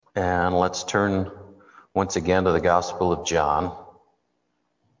And let's turn once again to the Gospel of John. I'm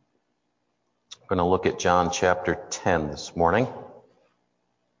going to look at John chapter 10 this morning.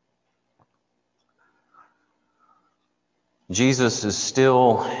 Jesus is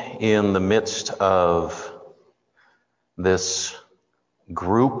still in the midst of this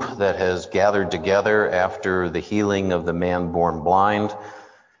group that has gathered together after the healing of the man born blind.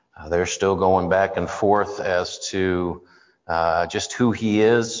 They're still going back and forth as to just who he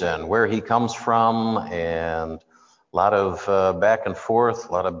is and where he comes from, and a lot of back and forth,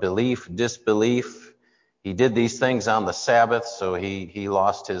 a lot of belief, disbelief. He did these things on the Sabbath, so he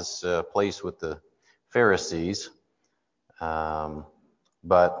lost his place with the Pharisees.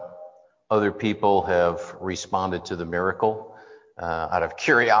 But other people have responded to the miracle out of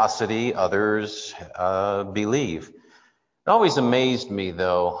curiosity. Others believe. It always amazed me,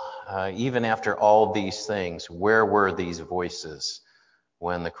 though, even after all these things, where were these voices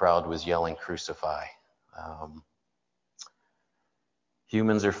when the crowd was yelling, "Crucify"?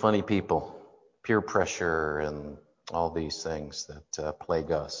 Humans are funny people. Peer pressure and all these things that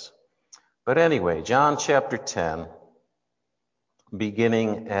plague us. But anyway, John chapter 10,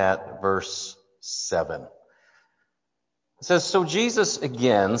 beginning at verse 7. It says, "So Jesus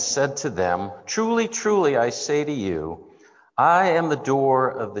again said to them, 'Truly, truly, I say to you, I am the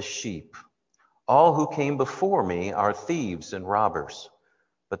door of the sheep. All who came before me are thieves and robbers,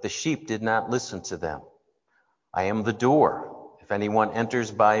 but the sheep did not listen to them. I am the door. If anyone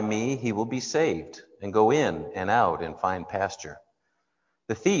enters by me, he will be saved and go in and out and find pasture.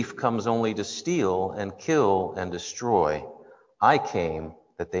 The thief comes only to steal and kill and destroy. I came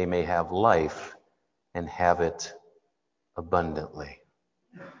that they may have life and have it abundantly.'"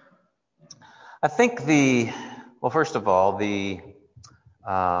 I think first of all,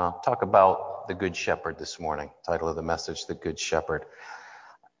 talk about the Good Shepherd this morning. Title of the message, The Good Shepherd.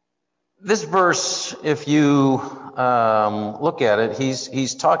 This verse, if you look at it,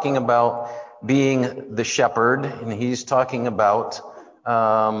 he's talking about being the shepherd, and he's talking about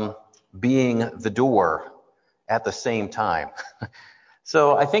being the door at the same time.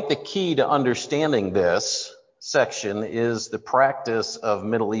 So I think the key to understanding this section is the practice of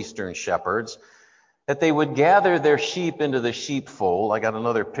Middle Eastern shepherds, that they would gather their sheep into the sheepfold. I got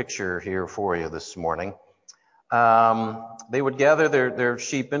another picture here for you this morning. They would gather their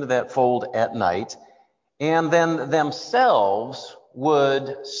sheep into that fold at night, and then themselves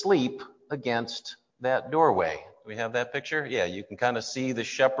would sleep against that doorway. Do we have that picture? Yeah, you can kind of see the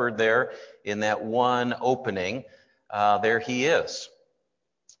shepherd there in that one opening. There he is.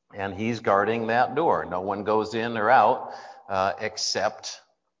 And he's guarding that door. No one goes in or out except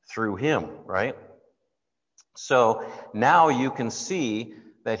through him, right? So now you can see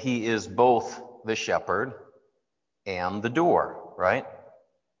that he is both the shepherd and the door, right?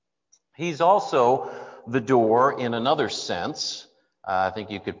 He's also the door in another sense. I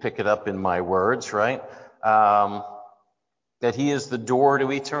think you could pick it up in my words, right? That he is the door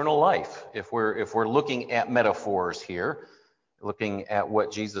to eternal life. If we're looking at metaphors here, looking at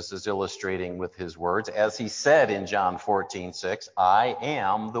what Jesus is illustrating with his words, as he said in John 14:6, "I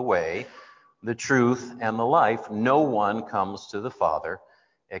am the way, the truth, and the life. No one comes to the Father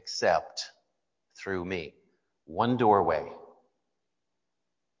except through me." One doorway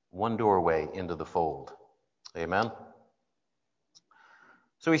into the fold. Amen?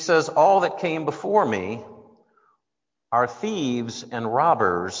 So he says, "All that came before me are thieves and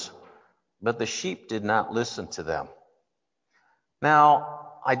robbers, but the sheep did not listen to them."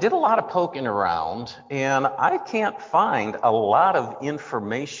 Now, I did a lot of poking around, and I can't find a lot of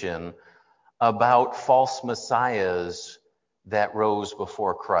information about false messiahs that rose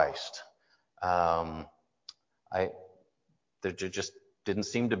before Christ. There just didn't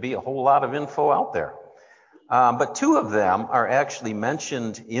seem to be a whole lot of info out there. But two of them are actually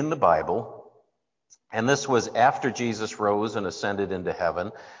mentioned in the Bible, and this was after Jesus rose and ascended into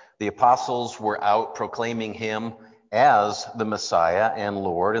heaven. The apostles were out proclaiming him as the Messiah and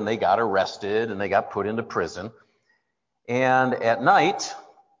Lord, and they got arrested and they got put into prison. And at night,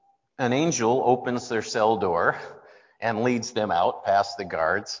 an angel opens their cell door and leads them out past the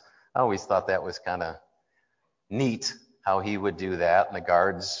guards. I always thought that was kind of neat how he would do that. And the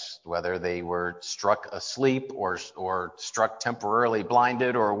guards, whether they were struck asleep or struck temporarily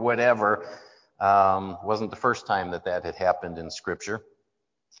blinded or whatever, wasn't the first time that had happened in Scripture.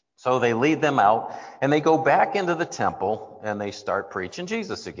 So they lead them out, and they go back into the temple, and they start preaching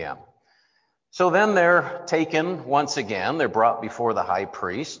Jesus again. So then they're taken once again. They're brought before the high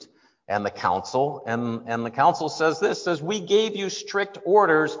priest and the council, and the council says, "We gave you strict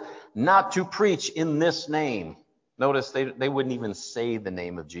orders not to preach in this name." Notice they wouldn't even say the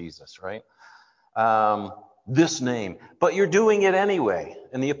name of Jesus, right? This name. But you're doing it anyway.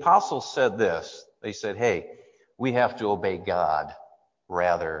 And the apostles said this. They said, hey, we have to obey God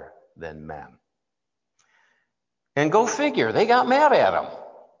rather than men. And go figure, they got mad at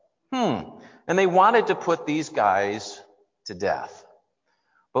him. And they wanted to put these guys to death.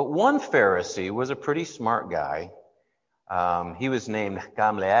 But one Pharisee was a pretty smart guy. He was named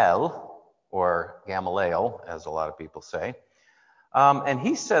Gamaliel, or Gamaliel, as a lot of people say. And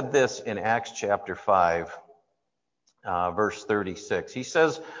he said this in Acts chapter 5, verse 36. He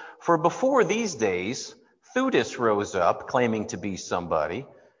says, "For before these days, Theudas rose up, claiming to be somebody,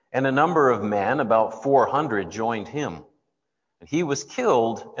 and a number of men, about 400, joined him. And he was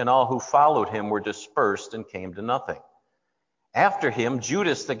killed, and all who followed him were dispersed and came to nothing. After him,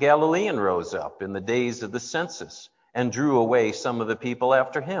 Judas the Galilean rose up in the days of the census, and drew away some of the people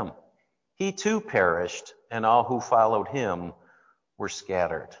after him. He too perished, and all who followed him were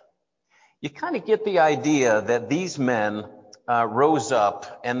scattered." You kind of get the idea that these men rose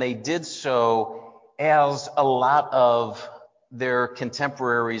up, and they did so as a lot of their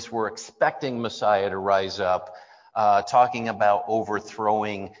contemporaries were expecting Messiah to rise up, talking about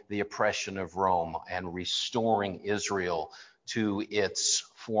overthrowing the oppression of Rome and restoring Israel to its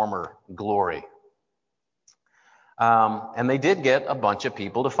former glory. And they did get a bunch of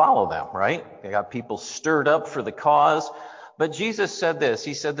people to follow them, right? They got people stirred up for the cause. But Jesus said this.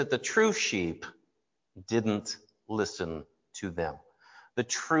 He said that the true sheep didn't listen to them. The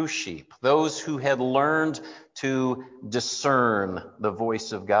true sheep, those who had learned to discern the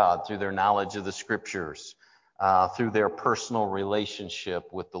voice of God through their knowledge of the scriptures, through their personal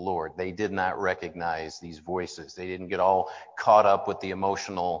relationship with the Lord. They did not recognize these voices. They didn't get all caught up with the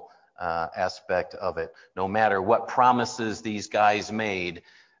emotional aspect of it. No matter what promises these guys made,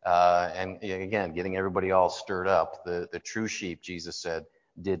 and again, getting everybody all stirred up, the true sheep, Jesus said,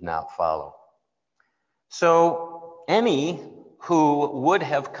 did not follow. So any who would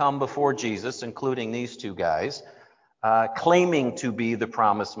have come before Jesus, including these two guys, claiming to be the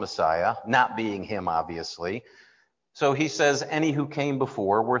promised Messiah, not being him, obviously. So he says any who came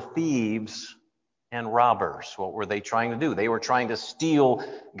before were thieves and robbers. What were they trying to do? They were trying to steal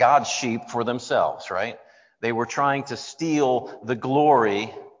God's sheep for themselves, right? They were trying to steal the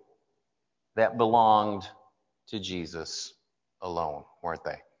glory that belonged to Jesus alone, weren't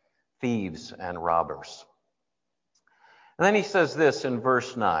they? Thieves and robbers. And then he says this in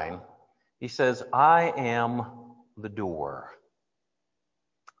verse 9. He says, I am the door.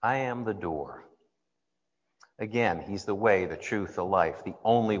 I am the door. Again, he's the way, the truth, the life, the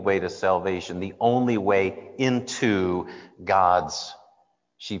only way to salvation, the only way into God's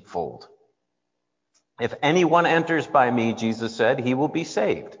sheepfold. If anyone enters by me, Jesus said, he will be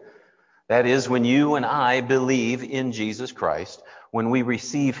saved. That is, when you and I believe in Jesus Christ, when we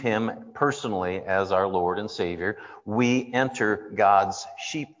receive him personally as our Lord and Savior, we enter God's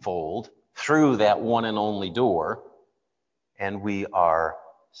sheepfold through that one and only door, and we are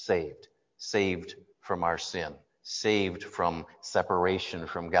saved. Saved from our sin. Saved from separation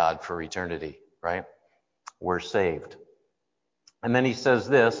from God for eternity, right? We're saved. And then he says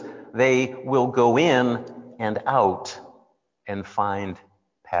this, they will go in and out and find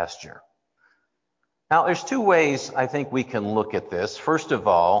pasture. Now, there's two ways I think we can look at this. First of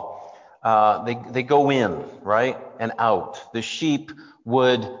all, they go in, right, and out. The sheep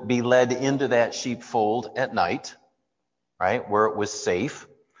would be led into that sheepfold at night, right, where it was safe.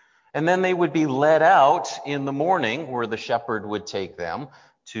 And then they would be led out in the morning where the shepherd would take them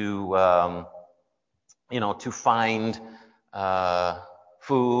to, to find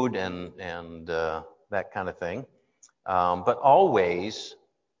food and that kind of thing. But always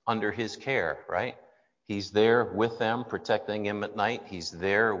under his care, right? He's there with them, protecting them at night. He's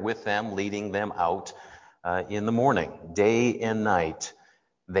there with them, leading them out in the morning. Day and night,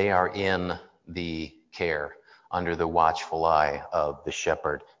 they are in the care, under the watchful eye of the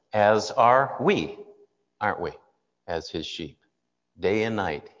shepherd, as are we, aren't we, as his sheep. Day and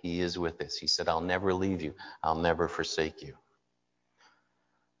night, he is with us. He said, I'll never leave you. I'll never forsake you.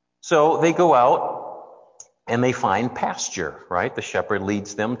 So they go out and they find pasture, right? The shepherd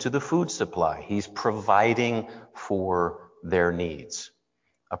leads them to the food supply. He's providing for their needs.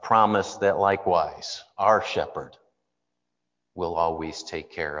 A promise that likewise, our shepherd will always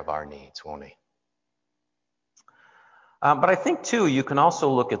take care of our needs, won't he? But I think, too, you can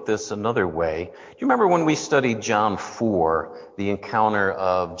also look at this another way. Do you remember when we studied John 4, the encounter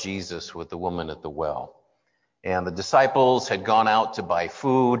of Jesus with the woman at the well? And the disciples had gone out to buy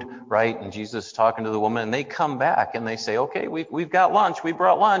food, right? And Jesus is talking to the woman, and they come back and they say, okay, we've got lunch. We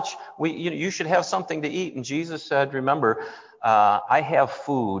brought lunch. You should have something to eat. And Jesus said, remember, I have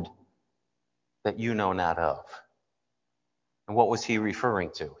food that you know not of. And what was he referring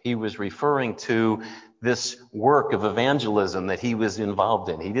to? He was referring to this work of evangelism that he was involved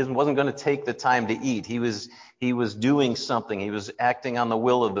in. He wasn't going to take the time to eat. He was doing something. He was acting on the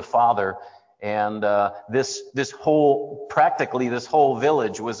will of the Father. And this whole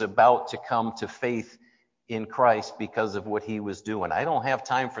village was about to come to faith in Christ because of what he was doing. I don't have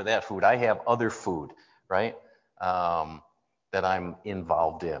time for that food. I have other food, right, that I'm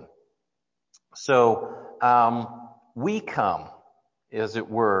involved in. So we come, as it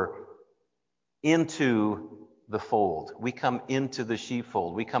were, into the fold. We come into the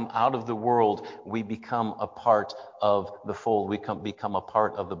sheepfold. We come out of the world. We become a part of the fold. We become a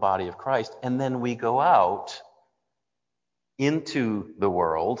part of the body of Christ. And then we go out into the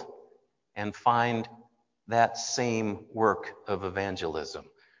world and find that same work of evangelism,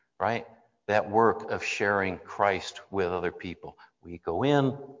 right? That work of sharing Christ with other people. We go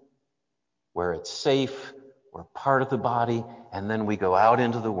in where it's safe. We're part of the body, and then we go out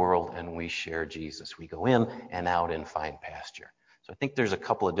into the world and we share Jesus. We go in and out and find pasture. So I think there's a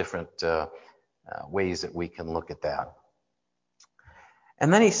couple of different ways that we can look at that.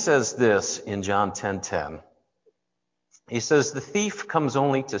 And then he says this in John 10:10. He says, the thief comes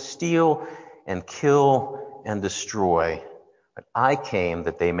only to steal and kill and destroy, but I came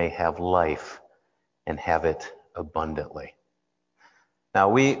that they may have life and have it abundantly. Now,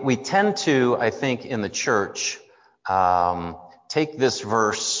 we tend to, I think, in the church, take this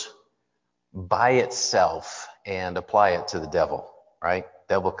verse by itself and apply it to the devil, right?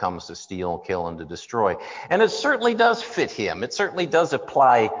 Devil comes to steal, kill, and to destroy. And it certainly does fit him. It certainly does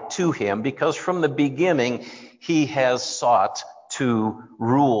apply to him because from the beginning, he has sought to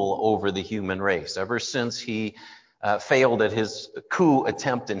rule over the human race. Ever since he failed at his coup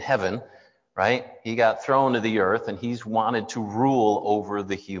attempt in heaven, right? He got thrown to the earth and he's wanted to rule over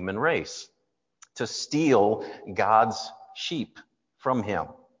the human race, to steal God's sheep from him,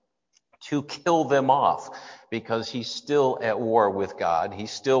 to kill them off because he's still at war with God. He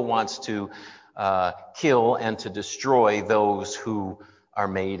still wants to kill and to destroy those who are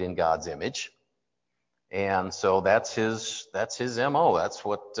made in God's image. And so that's his MO.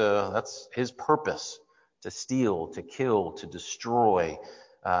 That's his purpose, to steal, to kill, to destroy.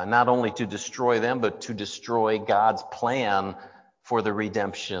 Not only to destroy them, but to destroy God's plan for the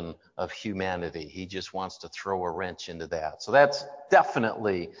redemption of humanity. He just wants to throw a wrench into that. So that's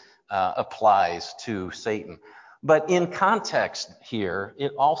definitely applies to Satan. But in context here,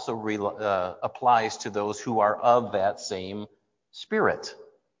 it also applies to those who are of that same spirit,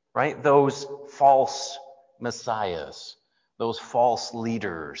 right? Those false messiahs, those false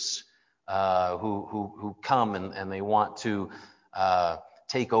leaders who come and they want to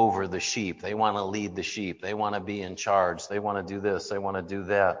take over the sheep. They want to lead the sheep. They want to be in charge. They want to do this. They want to do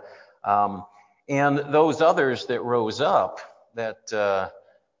that. And those others that rose up that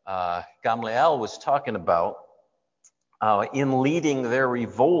Gamaliel was talking about in leading their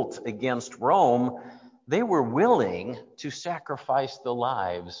revolt against Rome, they were willing to sacrifice the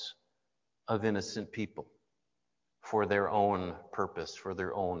lives of innocent people for their own purpose, for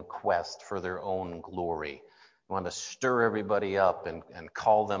their own quest, for their own glory. Want to stir everybody up and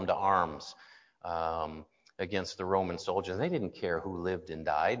call them to arms against the Roman soldiers. They didn't care who lived and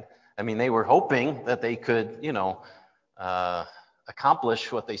died. I mean, they were hoping that they could,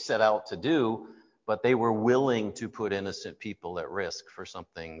 accomplish what they set out to do, but they were willing to put innocent people at risk for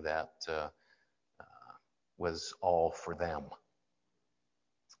something that was all for them.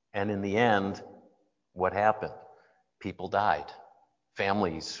 And in the end, what happened? People died.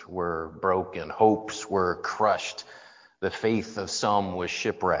 Families were broken. Hopes were crushed. The faith of some was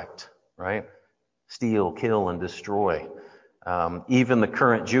shipwrecked, right? Steal, kill, and destroy. Even the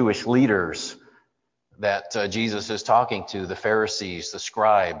current Jewish leaders that Jesus is talking to, the Pharisees, the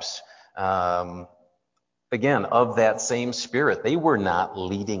scribes, again, of that same spirit. They were not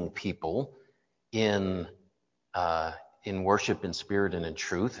leading people in worship in spirit and in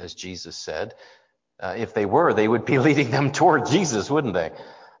truth, as Jesus said. If they were, they would be leading them toward Jesus, wouldn't they?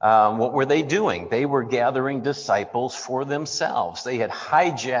 What were they doing? They were gathering disciples for themselves. They had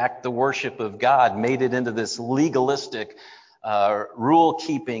hijacked the worship of God, made it into this legalistic,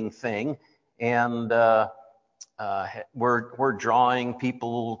 rule-keeping thing, and were drawing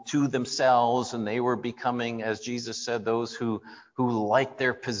people to themselves, and they were becoming, as Jesus said, those who liked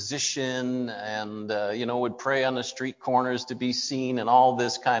their position and, would pray on the street corners to be seen and all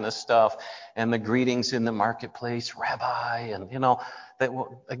this kind of stuff, and the greetings in the marketplace, Rabbi, and,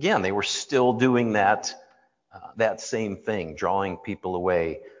 again, they were still doing that same thing, drawing people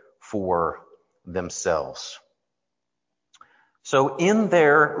away for themselves. So in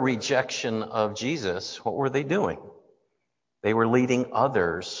their rejection of Jesus, what were they doing? They were leading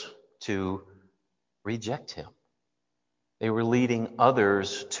others to reject him. They were leading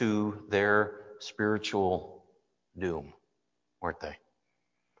others to their spiritual doom, weren't they?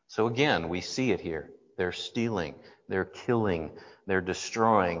 So again, we see it here. They're stealing, they're killing, they're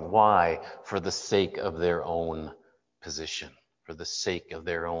destroying. Why? For the sake of their own position, for the sake of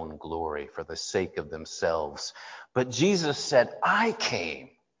their own glory, for the sake of themselves. But Jesus said, I came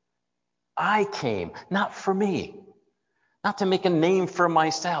not for me, not to make a name for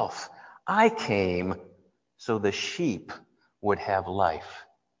myself. I came so the sheep would have life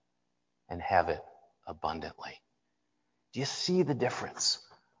and have it abundantly. Do you see the difference?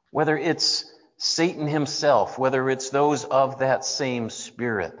 Whether it's Satan himself, whether it's those of that same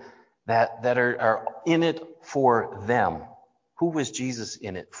spirit that are in it for them. Who was Jesus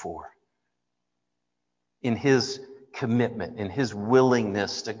in it for? In his commitment, in his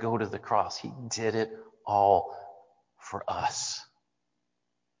willingness to go to the cross. He did it all for us.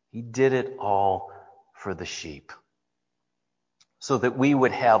 He did it all for the sheep. So that we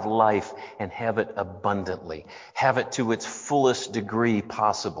would have life and have it abundantly. Have it to its fullest degree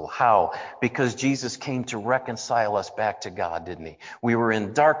possible. How? Because Jesus came to reconcile us back to God, didn't he? We were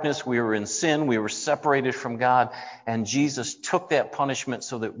in darkness, we were in sin, we were separated from God, and Jesus took that punishment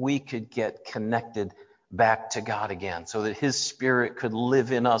so that we could get connected back to God again. So that his Spirit could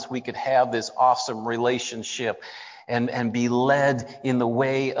live in us. We could have this awesome relationship and be led in the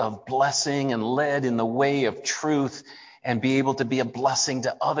way of blessing and led in the way of truth, and be able to be a blessing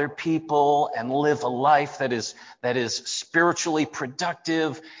to other people and live a life that is spiritually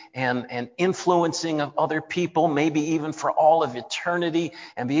productive and influencing of other people, maybe even for all of eternity,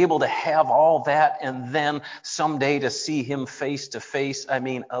 and be able to have all that and then someday to see him face to face. I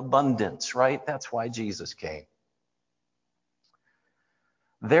mean, abundance, right? That's why Jesus came.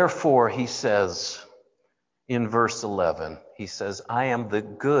 Therefore, he says in verse 11, he says, I am the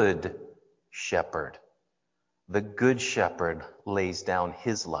good shepherd. The good shepherd lays down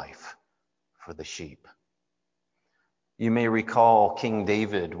his life for the sheep. You may recall King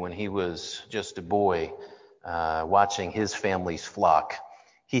David when he was just a boy watching his family's flock.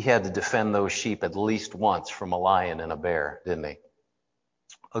 He had to defend those sheep at least once from a lion and a bear, didn't he?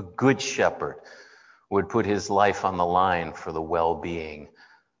 A good shepherd would put his life on the line for the well-being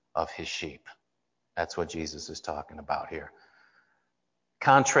of his sheep. That's what Jesus is talking about here.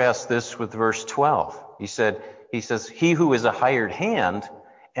 Contrast this with verse 12. He says, he who is a hired hand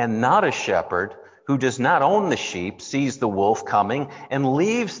and not a shepherd, who does not own the sheep, sees the wolf coming and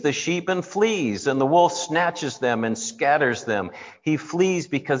leaves the sheep and flees, and the wolf snatches them and scatters them. He flees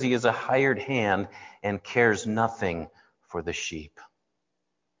because he is a hired hand and cares nothing for the sheep.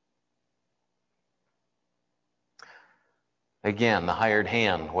 Again, the hired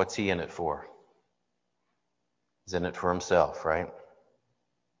hand, what's he in it for? He's in it for himself, right?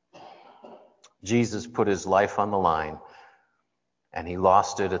 Jesus put his life on the line, and he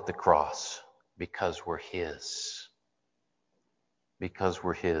lost it at the cross because we're his. Because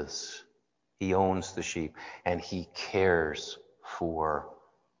we're his. He owns the sheep, and he cares for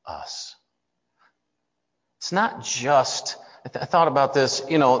us. It's not just, I thought about this,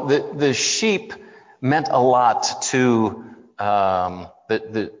 the sheep meant a lot to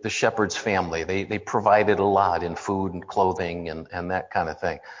the shepherd's family. They provided a lot in food and clothing and that kind of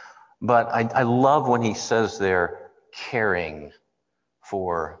thing. But I love when he says they're caring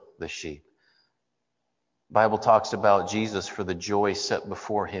for the sheep. The Bible talks about Jesus, for the joy set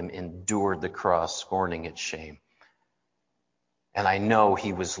before him, endured the cross, scorning its shame. And I know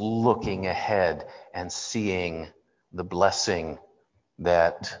he was looking ahead and seeing the blessing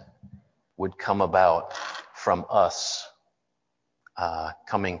that would come about from us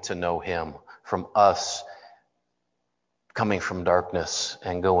coming to know him, from us coming from darkness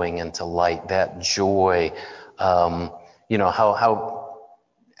and going into light. That joy, how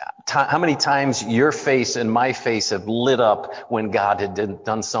many times your face and my face have lit up when God had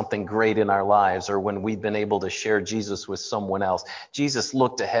done something great in our lives, or when we've been able to share Jesus with someone else. Jesus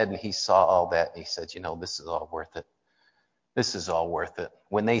looked ahead and he saw all that, and he said, this is all worth it. This is all worth it.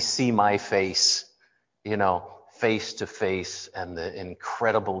 When they see my face, face to face and the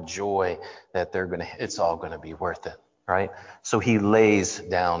incredible joy that it's all going to be worth it, right? So he lays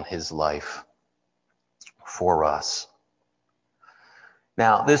down his life for us.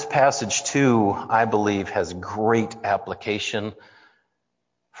 Now, this passage too, I believe, has great application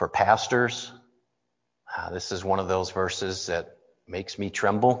for pastors. This is one of those verses that makes me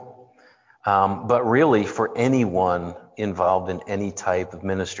tremble. But really for anyone involved in any type of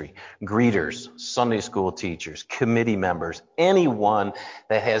ministry, greeters, Sunday school teachers, committee members, anyone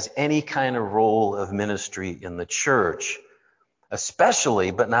that has any kind of role of ministry in the church,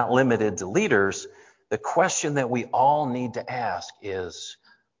 especially but not limited to leaders, the question that we all need to ask is,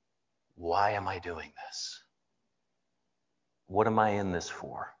 why am I doing this? What am I in this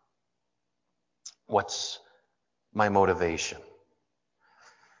for? What's my motivation?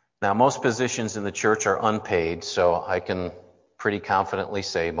 Now, most positions in the church are unpaid, so I can pretty confidently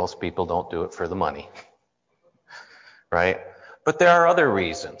say most people don't do it for the money, right? But there are other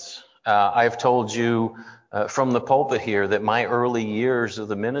reasons. I've told you from the pulpit here that my early years of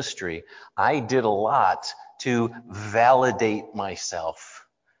the ministry, I did a lot to validate myself,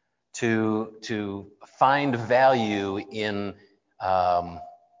 to find value in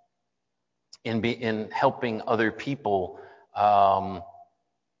helping other people,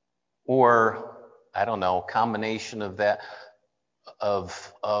 or I don't know, combination of that,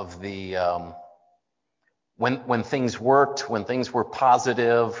 of the when things worked, when things were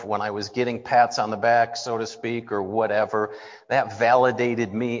positive, when I was getting pats on the back, so to speak, or whatever, that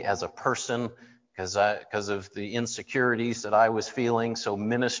validated me as a person because of the insecurities that I was feeling. So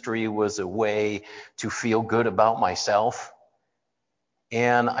ministry was a way to feel good about myself.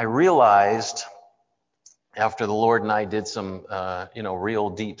 And I realized after the Lord and I did some, real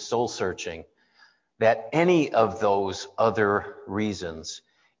deep soul searching, that any of those other reasons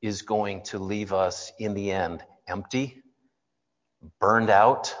is going to leave us in the end empty, burned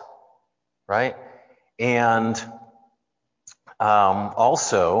out, right? And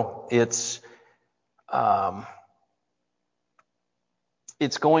also it's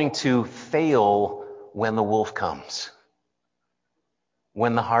going to fail when the wolf comes,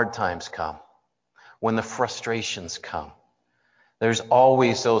 when the hard times come, when the frustrations come. There's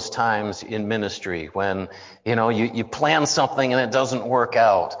always those times in ministry when, you plan something and it doesn't work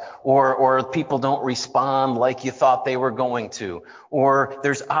out, or people don't respond like you thought they were going to, or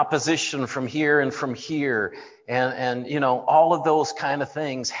there's opposition from here and from here. And all of those kind of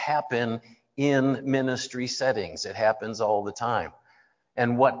things happen in ministry settings. It happens all the time.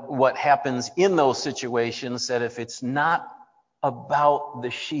 And what happens in those situations, that if it's not about the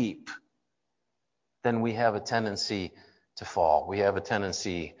sheep, then we have a tendency to fall. We have a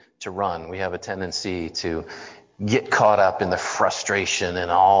tendency to run. We have a tendency to get caught up in the frustration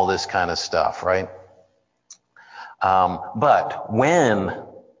and all this kind of stuff, right? But when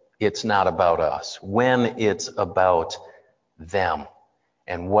it's not about us, when it's about them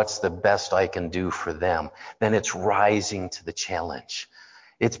and what's the best I can do for them, then it's rising to the challenge.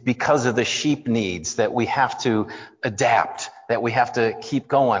 It's because of the sheep needs that we have to adapt, that we have to keep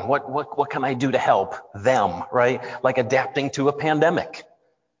going. What can I do to help them, right? Like adapting to a pandemic.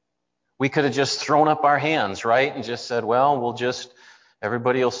 We could have just thrown up our hands, right? And just said, well,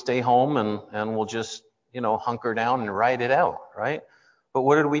 everybody will stay home and we'll just, hunker down and ride it out, right? But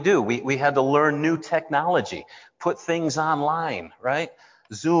what did we do? We had to learn new technology, put things online, right?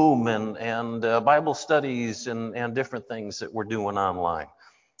 Zoom and Bible studies and different things that we're doing online.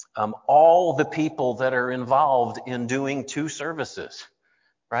 All the people that are involved in doing two services,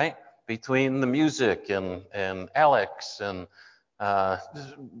 right? Between the music and Alex and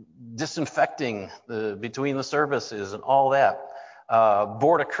disinfecting between the services and all that.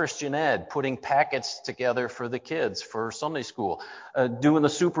 Board of Christian Ed, putting packets together for the kids for Sunday school, doing the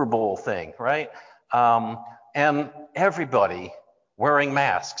Super Bowl thing, right? And everybody wearing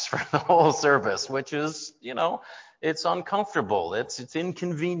masks for the whole service, which is, it's uncomfortable. It's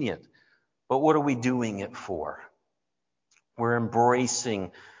inconvenient. But what are we doing it for? We're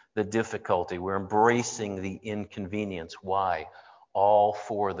embracing the difficulty. We're embracing the inconvenience. Why? All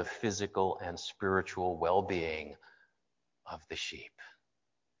for the physical and spiritual well-being of the sheep,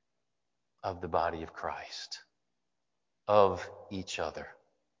 of the body of Christ, of each other.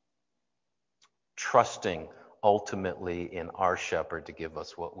 Trusting ultimately in our shepherd to give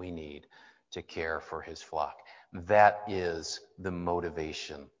us what we need to care for his flock. That is the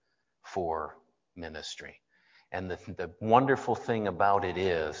motivation for ministry. And the wonderful thing about it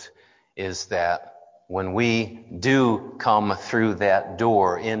is that when we do come through that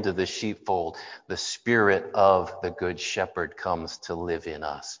door into the sheepfold, the spirit of the good shepherd comes to live in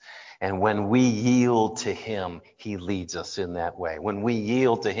us. And when we yield to him, he leads us in that way. When we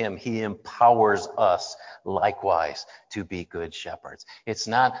yield to him, he empowers us likewise to be good shepherds. It's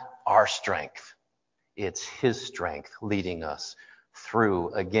not our strength. It's his strength leading us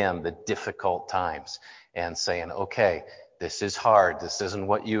through, again, the difficult times and saying, okay, this is hard. This isn't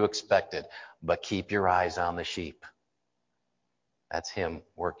what you expected, but keep your eyes on the sheep. That's him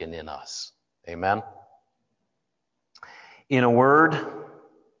working in us. Amen. In a word,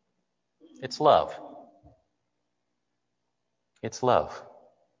 it's love. It's love.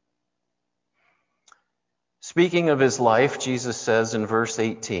 Speaking of his life, Jesus says in verse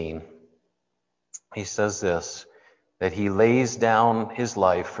 18, he says this, that he lays down his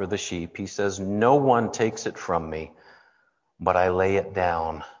life for the sheep. He says, no one takes it from me, but I lay it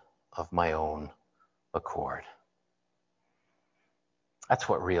down of my own accord. That's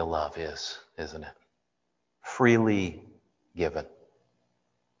what real love is, isn't it? Freely given.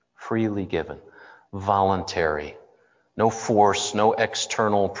 Freely given. Voluntary. No force, no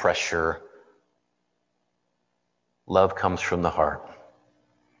external pressure. Love comes from the heart.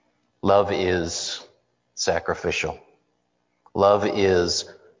 Love is sacrificial. Love is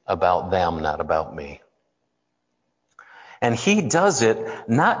about them, not about me. And he does it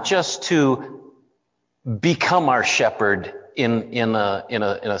not just to become our shepherd in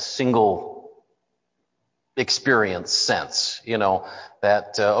a single experience sense,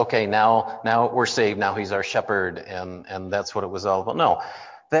 that okay, now we're saved, now he's our shepherd, and that's what it was all about. No,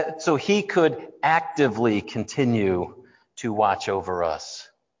 that so he could actively continue to watch over us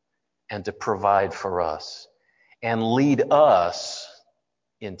and to provide for us and lead us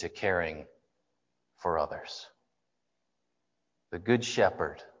into caring for others. The Good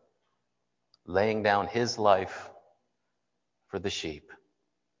Shepherd laying down his life for the sheep,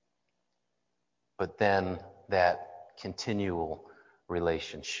 but then that continual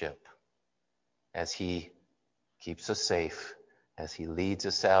relationship as he keeps us safe, as he leads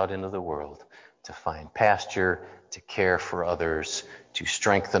us out into the world to find pasture, to care for others, to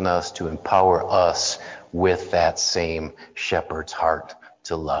strengthen us, to empower us with that same shepherd's heart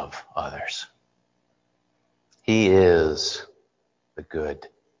to love others. He is the Good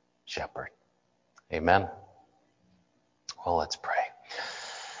Shepherd. Amen. Well, let's pray.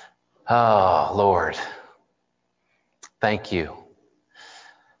 Oh, Lord, thank you.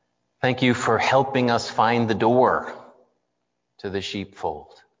 Thank you for helping us find the door to the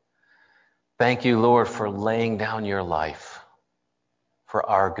sheepfold. Thank you, Lord, for laying down your life for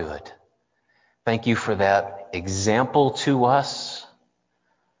our good. Thank you for that example to us.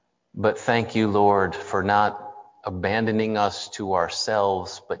 But thank you, Lord, for not abandoning us to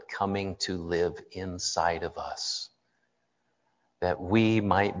ourselves, but coming to live inside of us, that we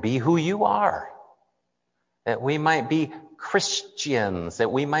might be who you are, that we might be Christians,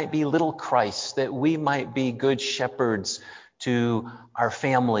 that we might be little Christs, that we might be good shepherds to our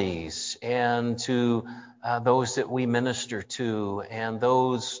families and to those that we minister to, and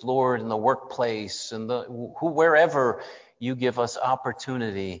those, Lord, in the workplace and wherever you give us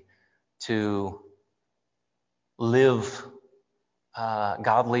opportunity to live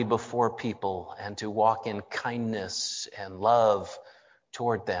godly before people and to walk in kindness and love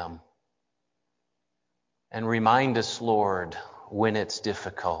toward them. And remind us, Lord, when it's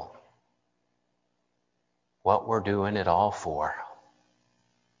difficult, what we're doing it all for,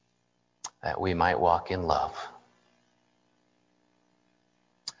 that we might walk in love.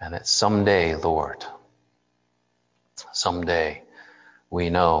 And that someday, Lord, someday we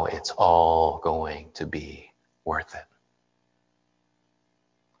know it's all going to be worth it.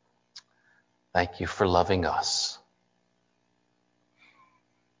 Thank you for loving us.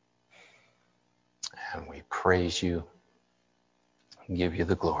 And we praise you and give you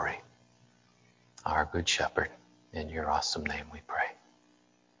the glory. Our Good Shepherd, in your awesome name we pray.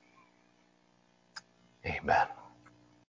 Amen.